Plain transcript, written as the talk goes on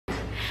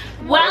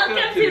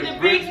Welcome to the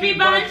Briggsbee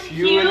Bunch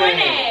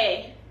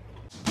Q&A.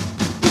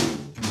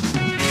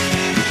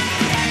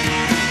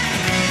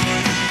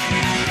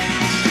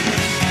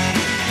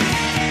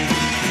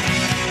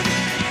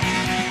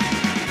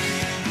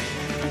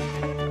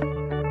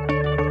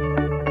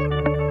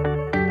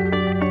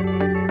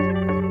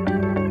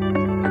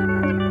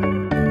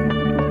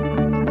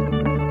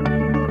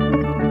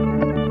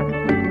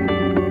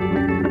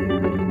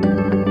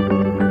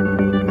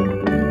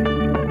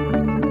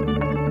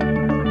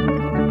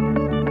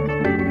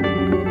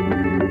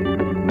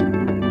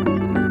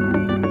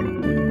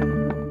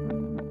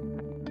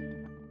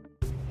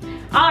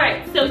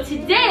 Alright, so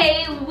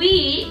today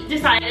we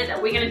decided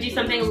that we're going to do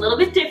something a little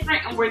bit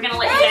different and we're going to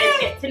let you guys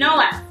get to know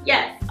us.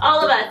 Yes, all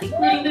of us,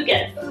 including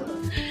Lucas.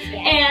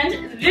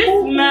 And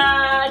this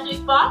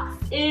magic box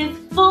is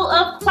full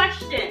of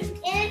questions.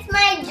 It's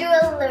my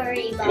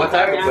jewelry box. What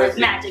type of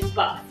question? Magic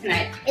box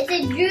tonight. It's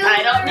a jewelry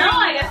I don't know,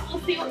 I guess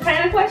we'll see what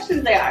kind of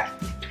questions they are.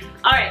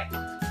 Alright,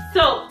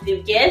 so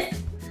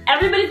Lucas,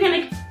 everybody's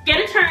going to get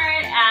a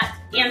turn at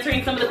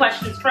answering some of the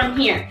questions from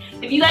here.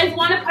 If you guys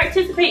want to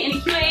participate in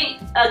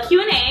a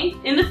Q&A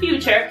in the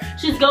future,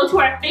 just go to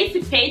our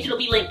Facebook page. It'll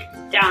be linked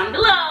down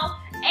below.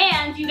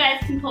 And you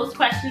guys can post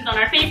questions on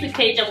our Facebook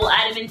page and we'll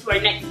add them into our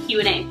next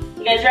Q&A.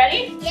 You guys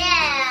ready?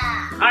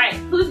 Yeah. Alright,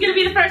 who's going to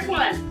be the first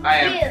one? I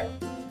am. You.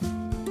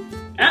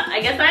 Oh, I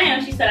guess I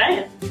am. She said I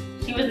am.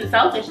 She wasn't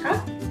selfish,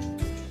 huh?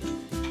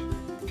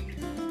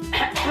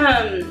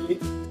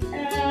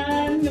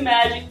 And the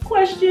magic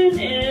question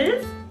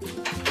is...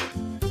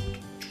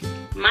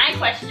 My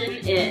question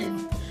is,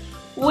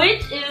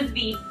 which is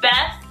the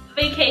best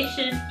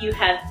vacation you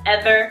have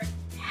ever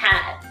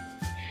had?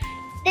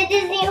 The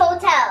Disney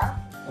Hotel.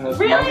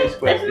 Really?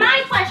 That's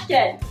my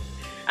question.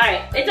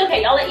 Alright, it's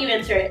okay. I'll let you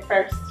answer it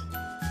first.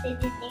 The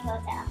Disney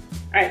Hotel.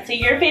 Alright, so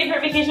your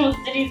favorite vacation was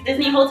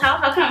Disney Hotel?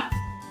 How come?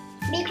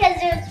 Because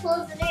it was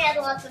close and we had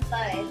lots of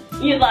fun.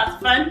 You had lots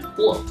of fun?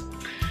 Cool.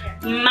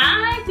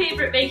 My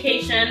favorite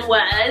vacation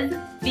was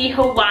the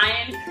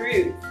Hawaiian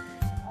cruise.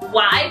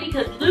 Why?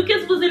 Because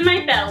Lucas was in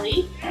my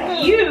belly.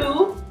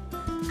 You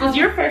was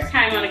your first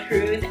time on a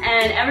cruise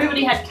and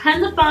everybody had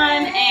tons of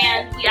fun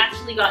and we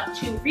actually got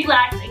to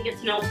relax and get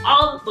to know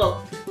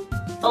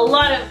a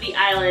lot of the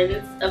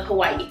islands of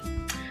Hawaii.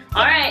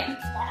 Alright,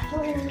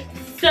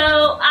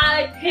 so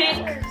I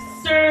pick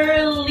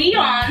Sir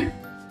Leon.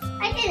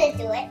 I didn't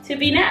do it. To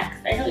be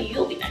next. I know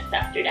you'll be next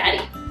after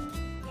Daddy.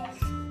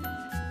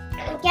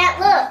 You can't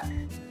look.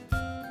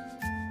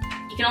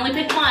 You can only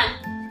pick one.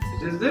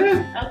 You just did.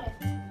 Okay.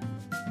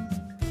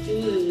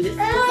 Ooh, this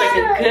looks like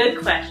a good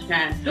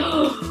question.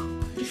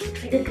 This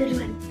looks like a good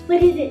one.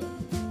 What is it?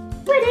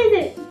 What is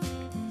it?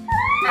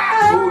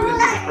 Who is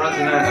the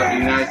President of the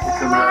United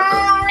States of America?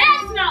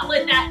 That's not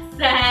what that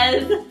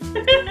says.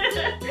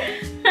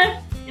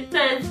 It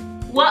says,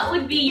 what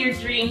would be your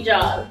dream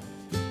job?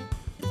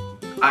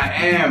 I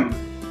am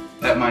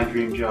at my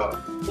dream job.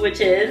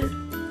 Which is?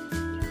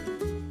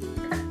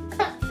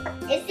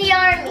 It's the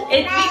Army.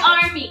 It's the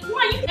Army. Come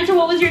on, you can answer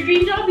what was your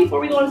dream job before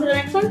we go on to the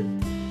next one?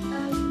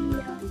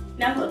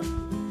 No.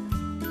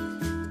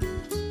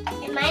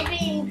 And my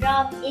dream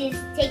job is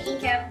taking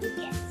care of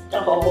Lucas.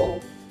 Oh.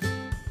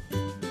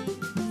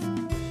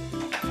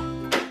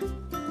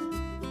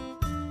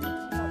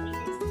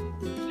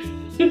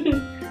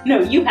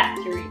 No, you have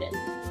to read it.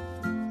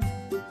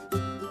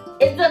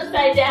 It's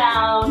upside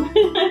down.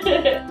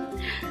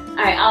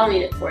 Alright, I'll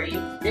read it for you.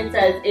 It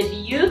says, if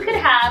you could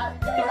have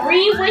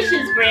 3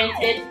 wishes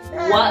granted,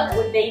 what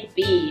would they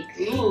be?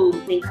 Ooh,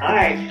 think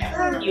hard.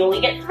 You only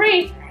get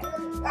 3.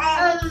 You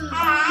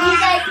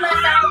guys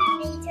must all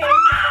be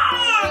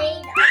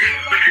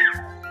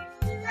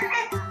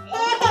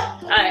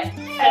Alright,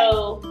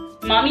 so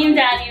Mommy and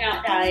Daddy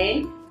not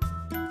dying.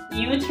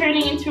 You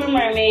turning into a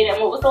mermaid,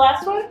 and what was the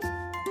last one?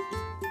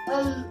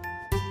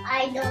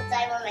 I don't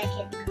die when my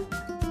kids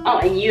come. Oh,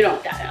 and you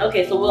don't die.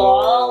 Okay, so we'll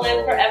all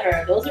live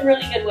forever. Those are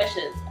really good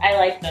wishes. I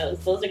like those.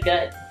 Those are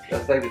good.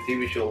 That's like the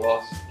TV show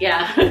Lost.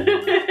 Yeah.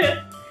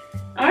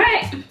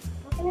 Alright.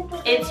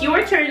 It's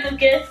your turn,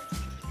 Lucas.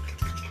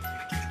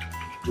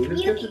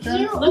 Lucas gets a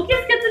turn?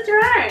 Lucas gets a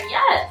turn,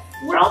 yes.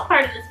 We're all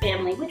part of this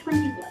family. Which one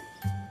do you like?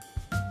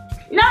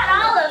 Not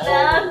all of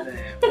them.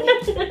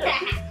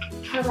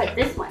 How about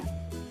this one?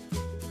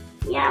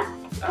 Yeah.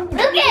 Lucas!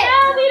 No,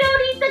 we don't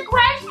need the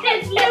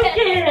questions,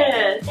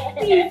 Lucas.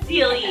 You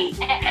silly.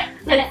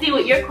 Let's see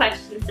what your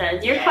question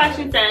says. Your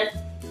question says,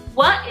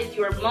 what is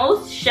your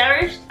most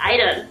cherished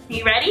item?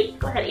 You ready?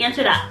 Go ahead,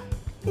 answer that.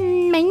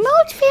 My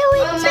most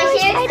favorite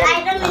cherished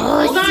item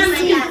Hold on,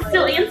 you can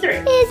still answer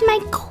it. is my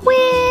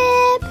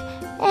quip.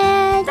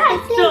 And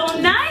That's so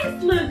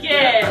nice,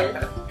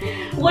 Lucas.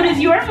 What is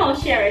your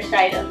most cherished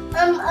item?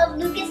 Of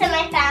Lucas and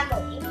my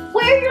family.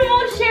 Where's your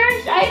most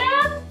cherished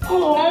item?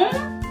 Oh.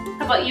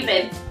 How about you,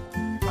 babe?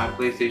 My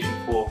PlayStation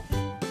 4.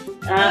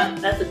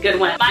 That's a good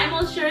one. My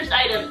most cherished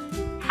item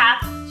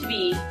has to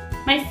be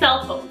my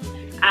cell phone.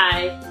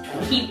 I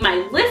keep my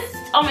list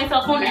on my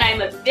cell phone, and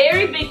I'm a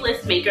very big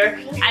list maker.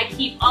 I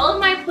keep all of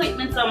my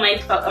appointments on my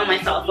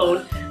cell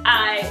phone.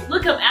 I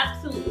look up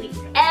absolutely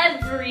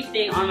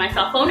everything on my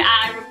cell phone.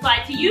 I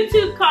reply to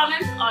YouTube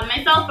comments on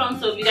my cell phone.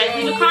 So if you guys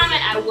leave a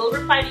comment, I will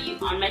reply to you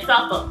on my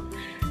cell phone.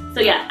 So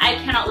yeah, I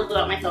cannot live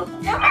without my cell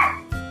phone.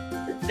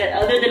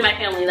 Other than my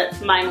family, that's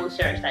my most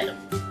cherished item.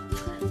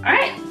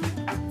 Alright,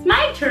 it's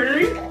my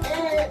turn.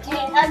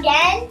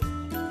 Again?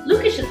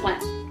 Lucas just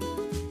went.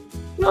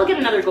 We'll get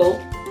another goal.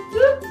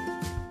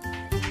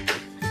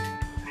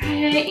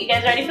 Alright, you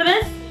guys ready for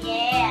this?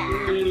 Yeah.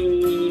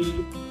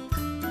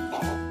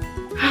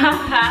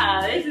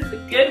 Haha, this is a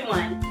good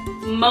one.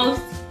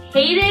 Most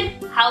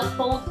hated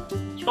household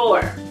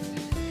chore.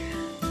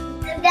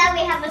 That we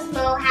have a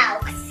small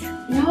house.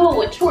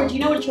 No, a chore. Do you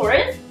know what a chore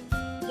is?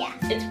 Yeah.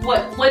 It's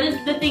what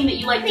is the thing that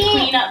you like to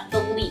clean up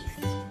the least?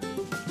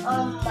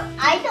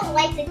 I don't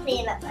like to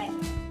clean up my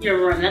room. Your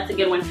room, that's a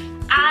good one.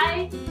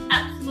 I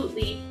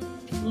absolutely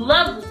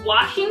love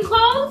washing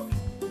clothes.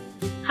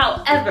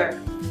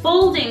 However,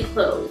 folding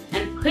clothes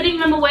and putting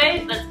them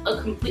away, that's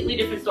a completely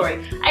different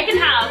story. I can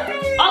have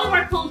all of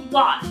our clothes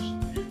washed.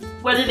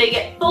 Whether they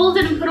get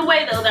folded and put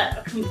away though, that's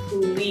a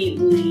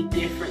completely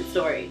different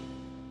story.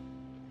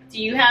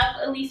 Do you have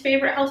a least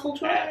favorite household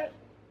chore?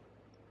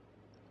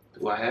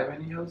 Do I have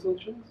any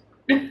household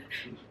chores?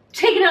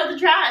 Taking out the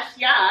trash,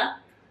 yeah.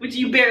 Which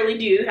you barely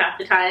do half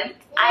the time.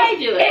 I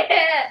do it.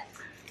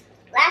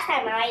 Last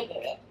time I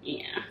did it.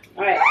 Yeah.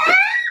 Alright.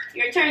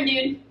 Your turn,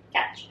 dude.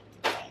 Catch.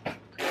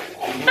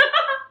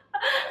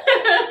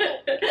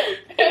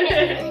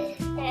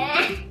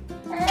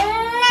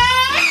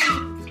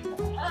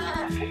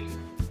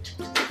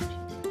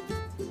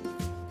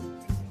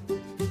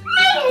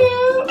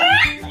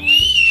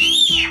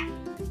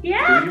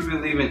 Yeah. Do you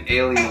believe in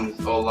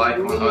aliens or life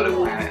on other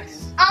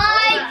planets?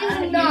 I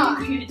do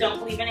not. You don't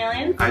believe in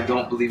aliens? I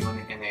don't believe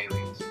in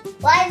aliens.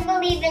 Well, I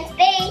believe in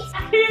space.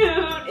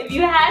 Raccoon. If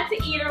you had to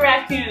eat a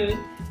raccoon,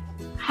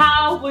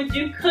 how would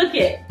you cook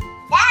it?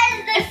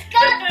 That is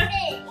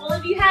disgusting. Well,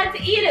 if you had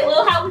to eat it,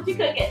 well, how would you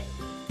cook it?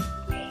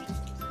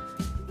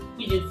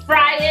 Would you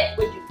fry it?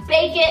 Would you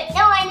bake it?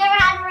 No, I never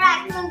had a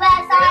raccoon, but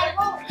so I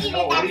won't eat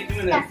No, it. what are you That's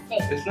doing there?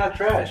 disgusting. It's not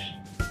trash.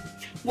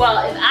 Well,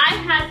 if I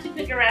had to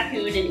cook a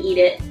raccoon and eat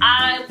it,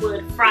 I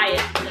would fry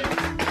it.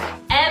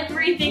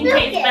 Everything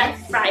tastes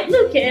best fried.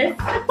 Lucas,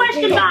 the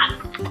question box.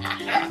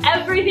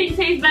 Everything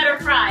tastes better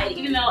fried,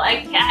 even though I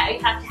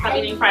have to stop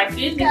eating fried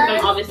foods because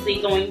I'm obviously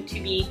going to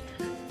be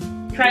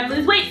trying to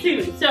lose weight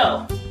soon. So,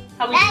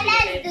 how would you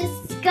That eat it?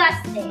 is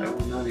disgusting. I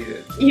will not eat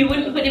it. You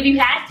wouldn't, but if you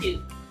had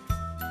to.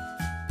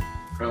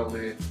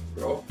 Probably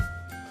raw.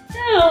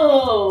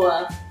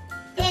 No.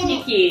 And,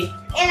 Sneaky.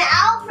 and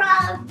I'll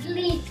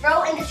probably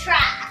throw in the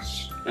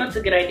trash. That's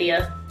a good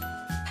idea.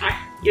 Alright,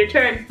 your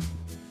turn.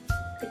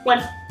 Pick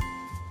one.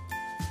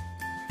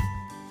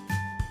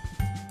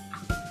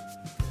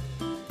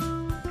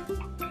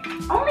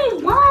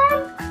 Only one?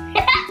 Oh,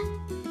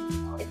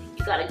 I think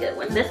you got a good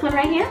one. This one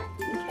right here?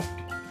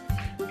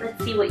 Okay.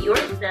 Let's see what yours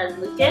says,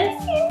 Lucas.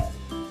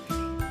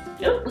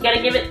 Nope, we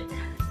gotta give it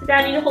to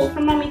Daddy to hold for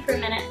Mommy for a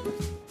minute.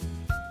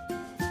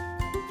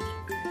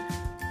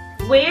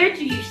 Where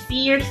do you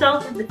see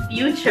yourself in the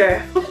future?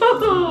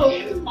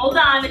 Hold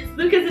on, it's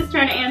Lucas's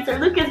turn to answer.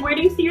 Lucas, where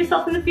do you see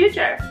yourself in the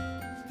future?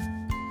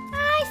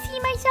 I see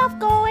myself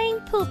going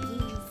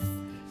poopies.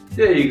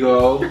 There you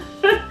go.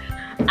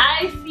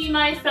 I see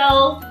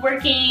myself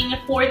working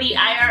for the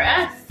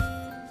IRS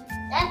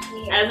That's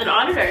weird. as an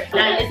auditor.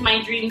 That is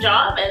my dream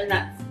job, and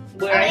that's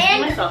where I see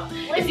myself.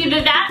 It's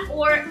either that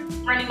or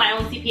running my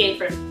own CPA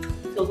firm.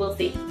 So we'll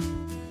see.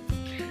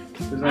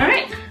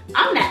 Alright,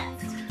 I'm next.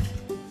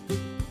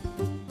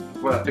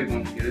 Well, pick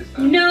one for you this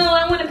time. No,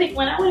 I want to pick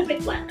one. I want to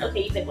pick one.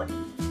 Okay, you pick one.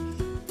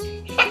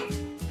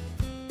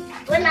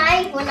 When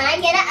I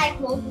get it, I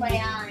close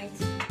my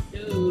eyes.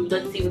 Ooh,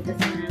 let's see what this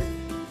one is.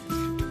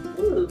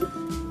 Ooh.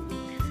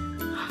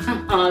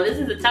 Oh, this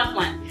is a tough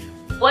one.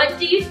 What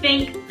do you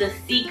think the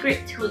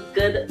secret to a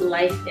good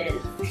life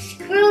is?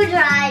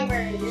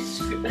 Screwdrivers.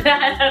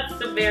 That's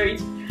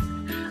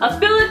a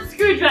Phillips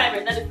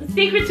screwdriver. That is the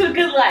secret to a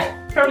good life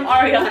from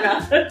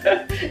Arianna.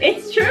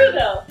 It's true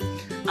though.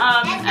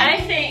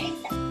 I think,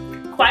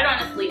 quite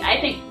honestly, I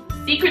think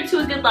the secret to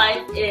a good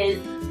life is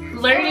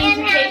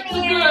learning to take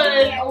the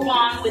good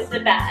along with the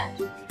bad.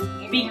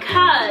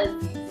 Because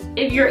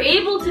if you're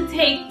able to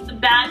take the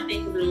bad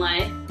things in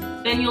life,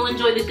 then you'll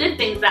enjoy the good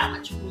things that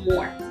much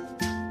more.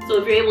 So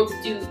if you're able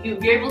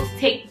to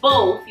take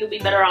both, you'll be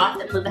better off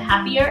and live a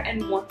happier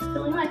and more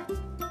fulfilling life.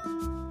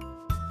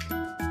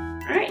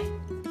 Alright.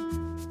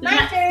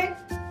 My turn.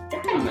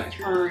 Dad's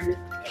turn.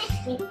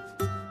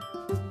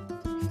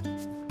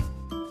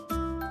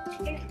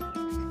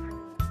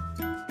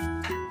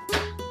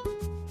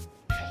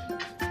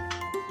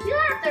 You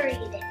have to read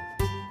it.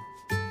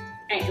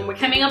 Alright, and we're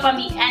coming up on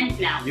the end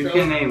now. You so.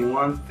 can name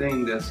one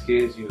thing that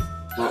scares you.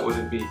 What would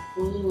it be?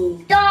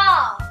 Ooh.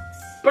 Dogs.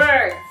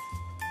 Birds.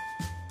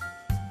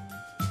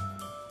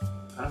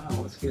 I don't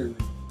know what scares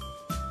me.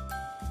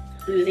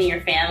 Losing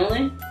your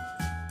family.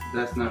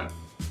 That's not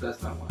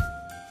one.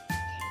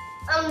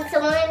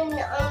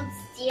 Someone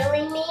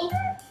stealing me.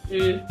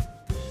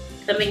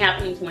 Something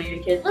happening to one of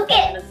your kids. Look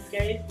it. That's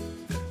scary.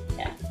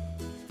 Yeah.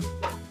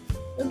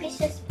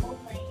 Lucas just pulled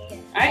my hair.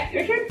 Alright,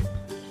 your turn.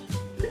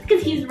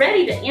 Because he's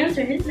ready to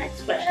answer his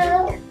next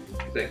question.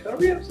 Say,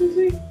 hurry up,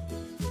 Susie.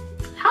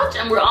 Ouch,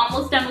 and we're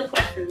almost done with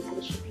questions, so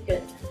this should be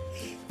good.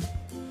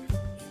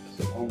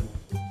 That's a long one.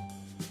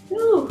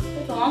 Ooh,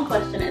 that's a long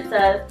question. It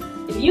says,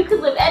 if you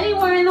could live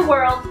anywhere in the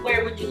world,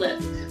 where would you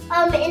live?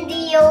 In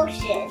the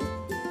ocean.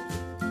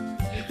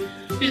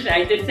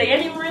 I did say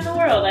anywhere in the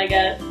world, I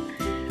guess.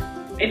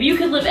 If you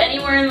could live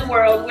anywhere in the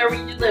world, where would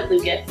you live,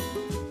 Lucas?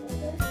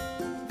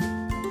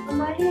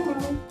 I don't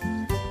know.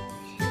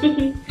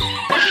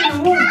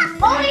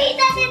 Oh, he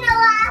said in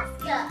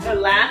Alaska.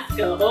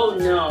 Alaska, oh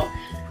no.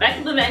 If I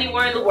could live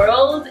anywhere in the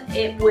world,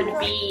 it would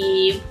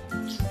be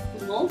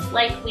most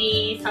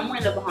likely somewhere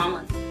in the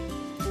Bahamas.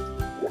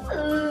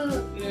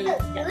 Ooh. Yeah.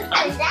 Look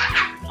at that.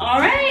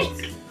 Alright.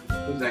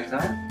 Who's next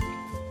time?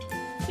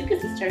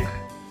 Lucas's turn.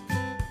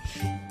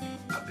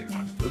 I'll take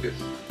one. Lucas.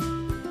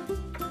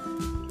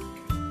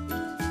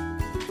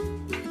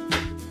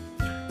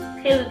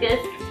 Okay,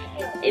 Lucas.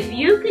 If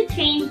you could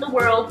change the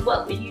world,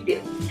 what would you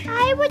do?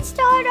 I would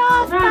start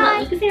off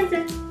by Lucas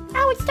answer.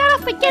 I would start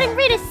off by getting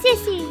rid of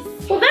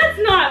sissies. Well, that's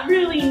not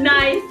really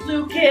nice,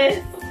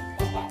 Lucas.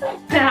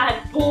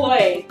 Bad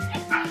boy.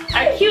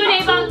 Our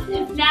Q&A box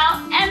is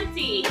now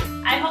empty.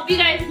 I hope you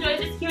guys enjoyed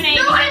this Q&A.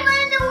 No, I want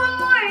to do one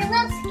more.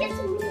 Let's get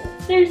some more.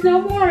 There's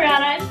no more,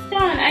 Arianna. It's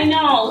done. I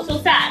know. So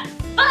sad.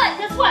 But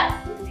guess what?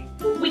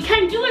 We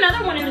can do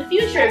another one in the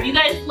future. If you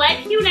guys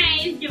like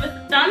Q&As, give us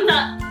a thumbs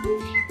up.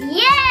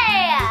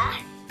 Yeah.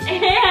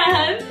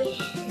 And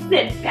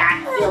sit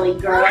back, silly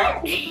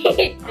girl.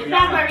 Sit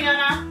back,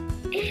 Arianna.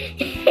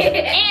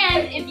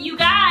 And if you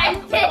guys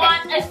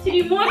want us to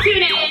do more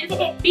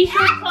Q&As, be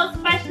sure to post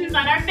questions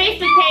on our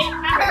Facebook page.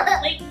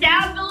 Remember, link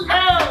down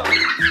below.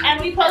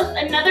 And we post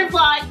another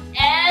vlog